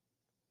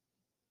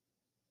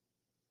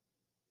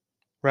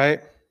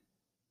 Right?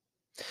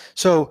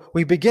 So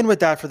we begin with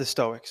that for the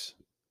Stoics.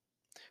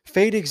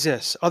 Fate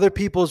exists. Other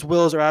people's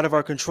wills are out of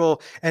our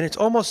control. And it's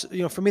almost,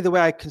 for me, the way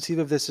I conceive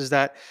of this is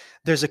that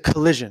there's a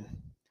collision.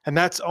 And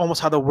that's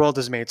almost how the world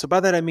is made. So by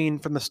that, I mean,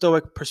 from the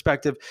Stoic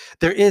perspective,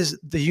 there is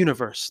the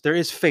universe, there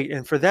is fate.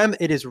 And for them,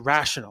 it is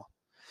rational.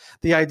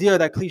 The idea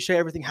that cliche,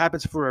 everything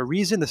happens for a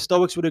reason, the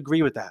Stoics would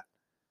agree with that.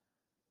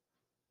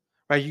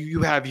 Right?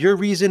 You have your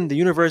reason, the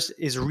universe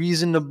is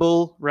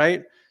reasonable,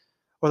 right?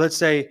 Or let's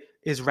say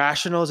is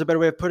rational is a better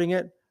way of putting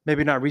it.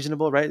 Maybe not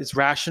reasonable, right? It's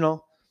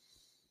rational.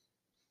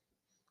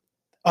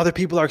 Other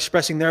people are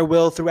expressing their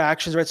will through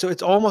actions, right? So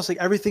it's almost like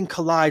everything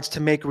collides to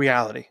make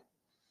reality.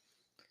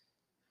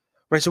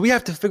 Right? So we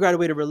have to figure out a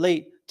way to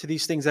relate to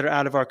these things that are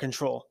out of our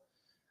control.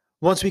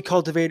 Once we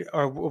cultivate,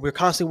 or we're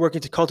constantly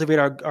working to cultivate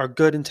our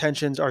good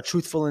intentions, our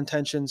truthful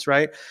intentions,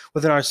 right,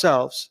 within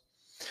ourselves,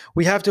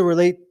 we have to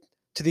relate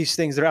to these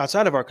things that are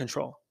outside of our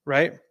control,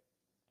 right?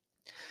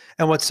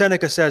 And what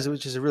Seneca says,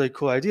 which is a really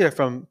cool idea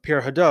from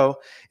Pierre Hadot,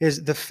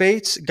 is the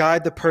fates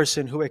guide the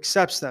person who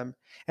accepts them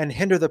and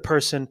hinder the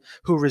person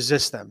who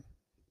resists them.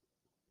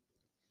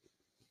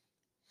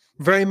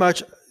 Very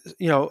much,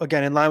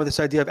 again, in line with this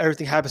idea of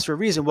everything happens for a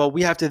reason. Well,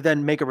 we have to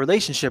then make a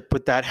relationship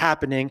with that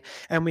happening,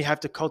 and we have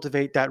to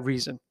cultivate that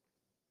reason.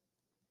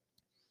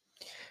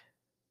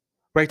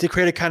 Right? To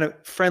create a kind of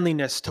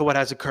friendliness to what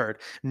has occurred.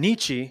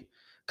 Nietzsche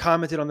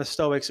commented on the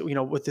Stoics,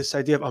 with this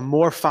idea of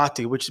amor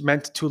fati, which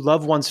meant to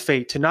love one's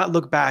fate, to not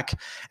look back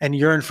and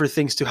yearn for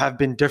things to have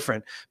been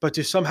different, but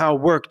to somehow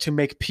work to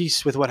make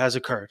peace with what has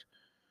occurred.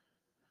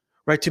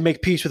 Right, to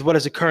make peace with what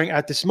is occurring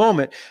at this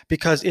moment,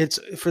 because it's,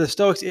 for the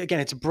Stoics, again,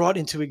 it's brought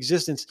into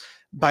existence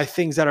by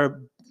things that are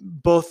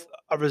both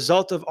a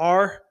result of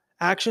our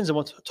actions, and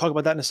we'll talk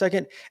about that in a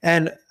second,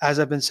 and as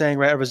I've been saying,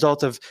 right, a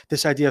result of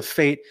this idea of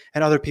fate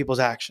and other people's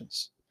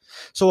actions.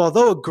 So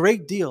although a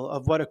great deal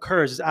of what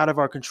occurs is out of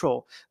our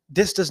control,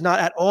 this does not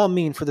at all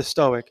mean for the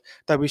Stoic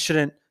that we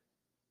shouldn't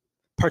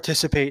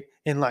participate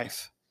in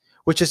life.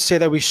 Which is to say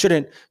that we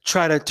shouldn't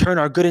try to turn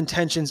our good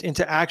intentions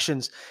into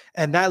actions.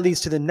 And that leads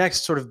to the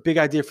next sort of big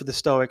idea for the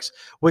Stoics,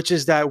 which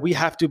is that we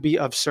have to be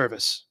of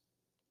service.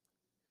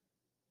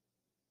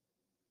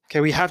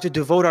 Okay, we have to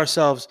devote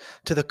ourselves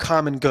to the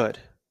common good.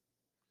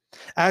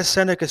 As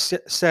Seneca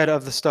said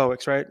of the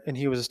Stoics, right, and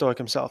he was a Stoic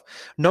himself,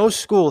 no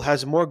school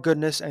has more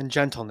goodness and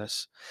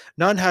gentleness.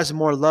 None has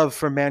more love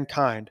for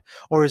mankind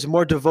or is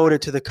more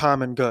devoted to the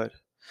common good.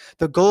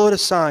 The goal it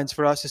assigns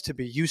for us is to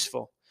be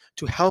useful,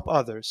 to help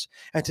others,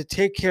 and to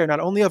take care not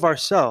only of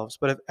ourselves,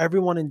 but of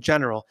everyone in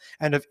general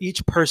and of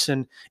each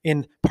person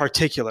in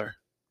particular.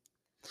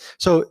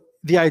 So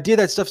the idea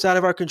that stuff's out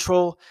of our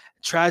control,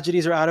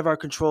 tragedies are out of our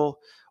control,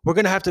 we're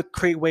going to have to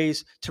create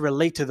ways to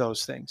relate to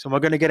those things. And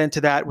we're going to get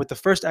into that with the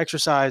first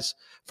exercise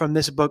from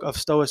this book of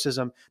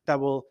Stoicism that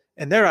will,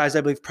 in their eyes,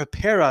 I believe,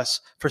 prepare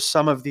us for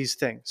some of these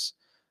things.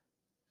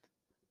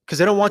 Because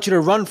they don't want you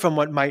to run from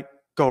what might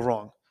go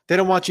wrong. They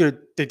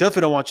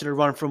definitely don't want you to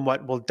run from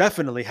what will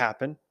definitely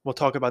happen. We'll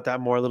talk about that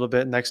more a little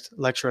bit next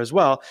lecture as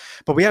well.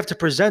 But we have to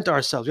present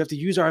ourselves. We have to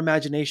use our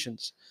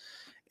imaginations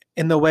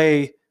in the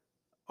way,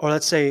 or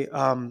let's say,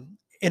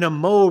 in a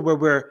mode where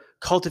we're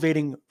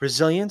cultivating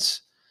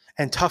resilience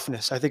and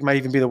toughness. I think might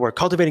even be the word.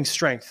 Cultivating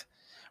strength,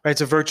 right?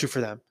 It's a virtue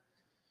for them.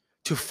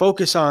 To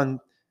focus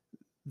on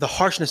the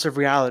harshness of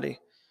reality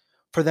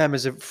for them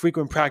is a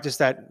frequent practice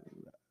that,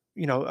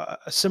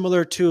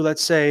 similar to,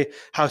 let's say,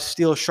 how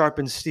steel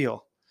sharpens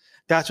steel.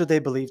 That's what they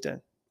believed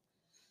in,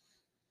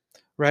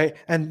 right?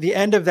 And the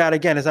end of that,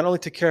 again, is not only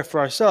to care for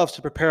ourselves,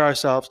 to prepare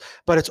ourselves,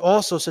 but it's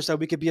also such that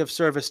we could be of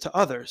service to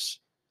others.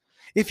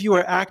 If you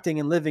are acting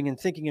and living and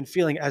thinking and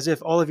feeling as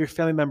if all of your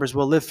family members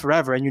will live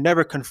forever and you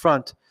never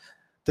confront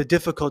the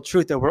difficult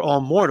truth that we're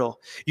all mortal,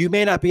 you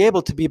may not be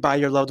able to be by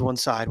your loved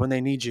one's side when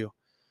they need you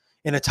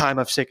in a time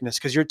of sickness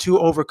because you're too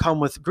overcome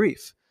with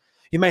grief.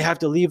 You may have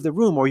to leave the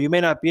room, or you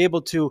may not be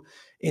able to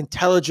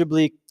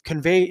intelligibly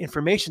convey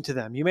information to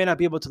them. You may not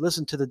be able to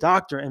listen to the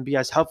doctor and be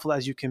as helpful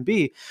as you can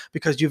be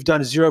because you've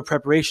done zero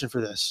preparation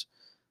for this.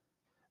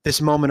 This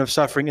moment of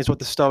suffering is what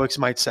the Stoics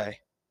might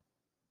say.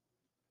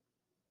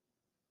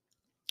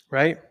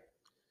 Right?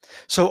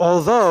 So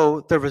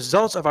although the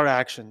results of our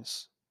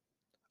actions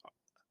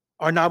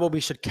are not what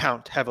we should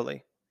count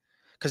heavily,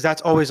 because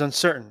that's always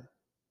uncertain,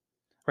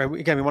 right?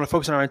 Again, we want to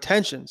focus on our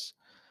intentions.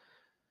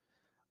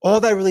 All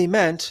that really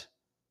meant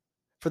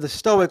for the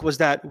Stoic was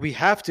that we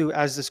have to,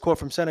 as this quote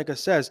from Seneca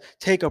says,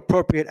 take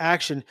appropriate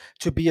action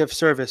to be of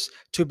service,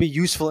 to be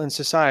useful in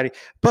society.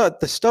 But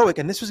the Stoic,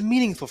 and this was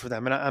meaningful for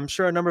them, and I'm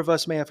sure a number of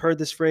us may have heard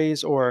this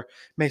phrase or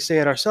may say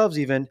it ourselves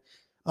even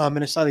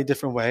in a slightly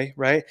different way,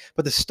 right?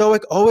 But the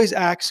Stoic always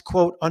acts,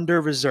 quote, under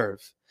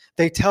reserve.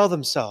 They tell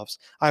themselves,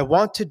 I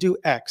want to do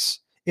X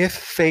if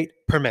fate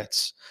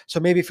permits. So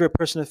maybe if you're a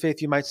person of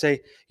faith, you might say,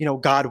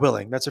 God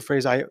willing. That's a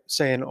phrase I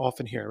say and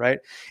often hear, right?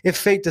 If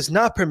fate does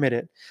not permit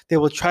it, they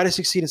will try to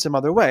succeed in some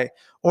other way,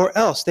 or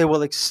else they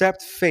will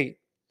accept fate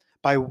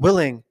by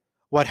willing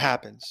what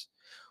happens,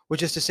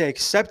 which is to say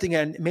accepting it.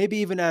 And maybe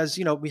even as,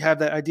 we have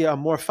that idea,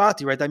 amor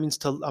fati, right? That means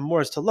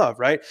amor is to love,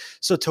 right?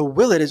 So to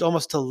will it is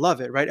almost to love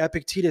it, right?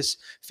 Epictetus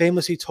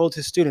famously told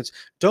his students,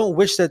 don't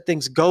wish that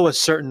things go a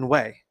certain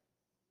way.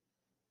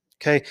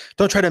 Okay?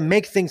 Don't try to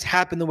make things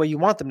happen the way you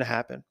want them to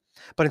happen,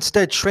 but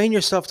instead train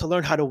yourself to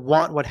learn how to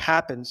want what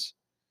happens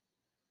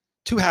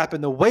to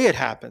happen the way it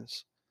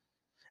happens,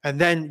 and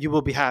then you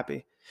will be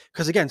happy.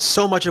 Because again,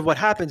 so much of what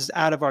happens is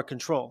out of our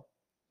control.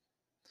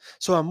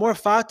 So amor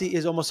fati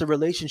is almost a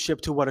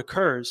relationship to what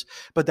occurs,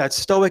 but that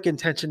stoic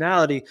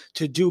intentionality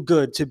to do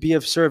good, to be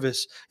of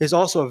service, is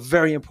also a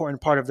very important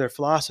part of their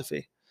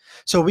philosophy.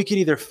 So we can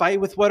either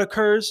fight with what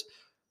occurs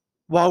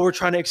while we're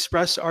trying to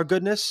express our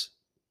goodness,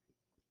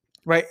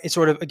 right? It's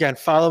sort of, again,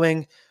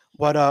 following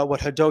what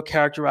Hadot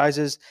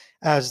characterizes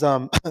as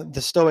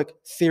the Stoic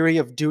theory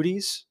of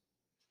duties,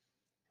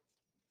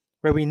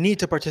 where we need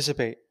to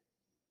participate.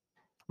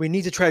 We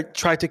need to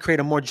try to create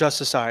a more just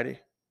society,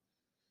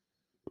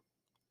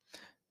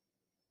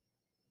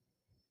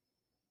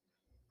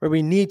 where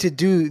we need to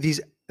do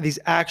these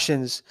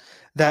actions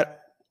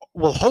that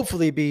will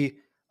hopefully be,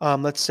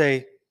 let's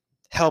say,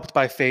 helped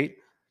by fate,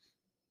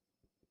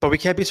 but we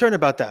can't be certain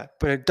about that.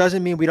 But it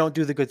doesn't mean we don't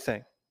do the good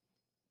thing.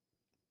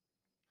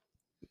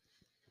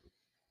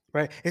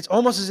 Right? It's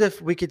almost as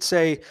if we could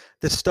say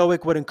the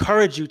Stoic would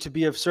encourage you to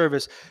be of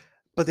service,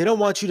 but they don't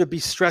want you to be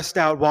stressed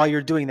out while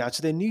you're doing that.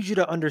 So they need you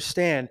to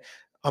understand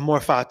amor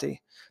fati.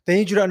 They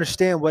need you to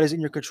understand what is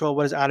in your control,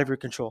 what is out of your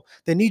control.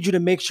 They need you to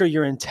make sure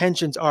your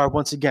intentions are,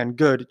 once again,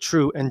 good,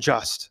 true, and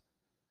just.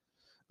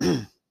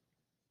 They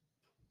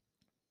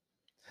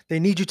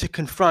need you to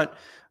confront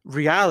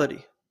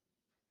reality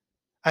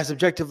as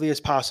objectively as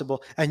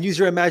possible and use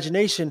your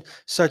imagination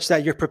such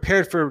that you're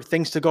prepared for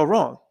things to go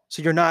wrong.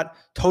 So you're not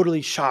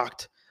totally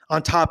shocked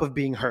on top of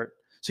being hurt.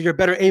 So you're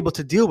better able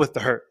to deal with the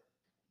hurt.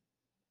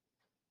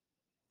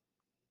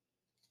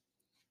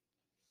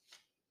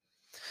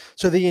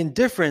 So the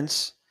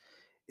indifference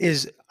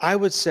is, I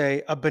would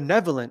say, a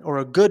benevolent or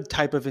a good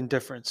type of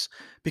indifference,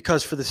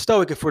 because for the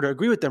Stoic, if we're to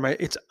agree with them, right,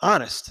 it's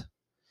honest.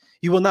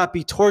 You will not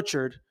be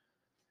tortured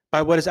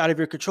by what is out of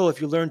your control if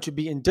you learn to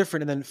be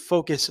indifferent and then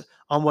focus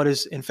on what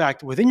is, in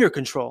fact, within your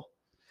control,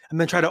 and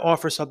then try to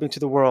offer something to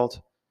the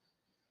world.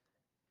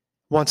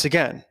 Once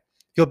again,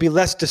 you'll be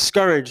less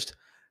discouraged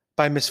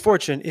by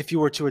misfortune if you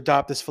were to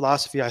adopt this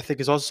philosophy. I think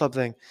is also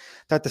something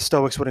that the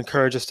Stoics would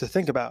encourage us to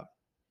think about.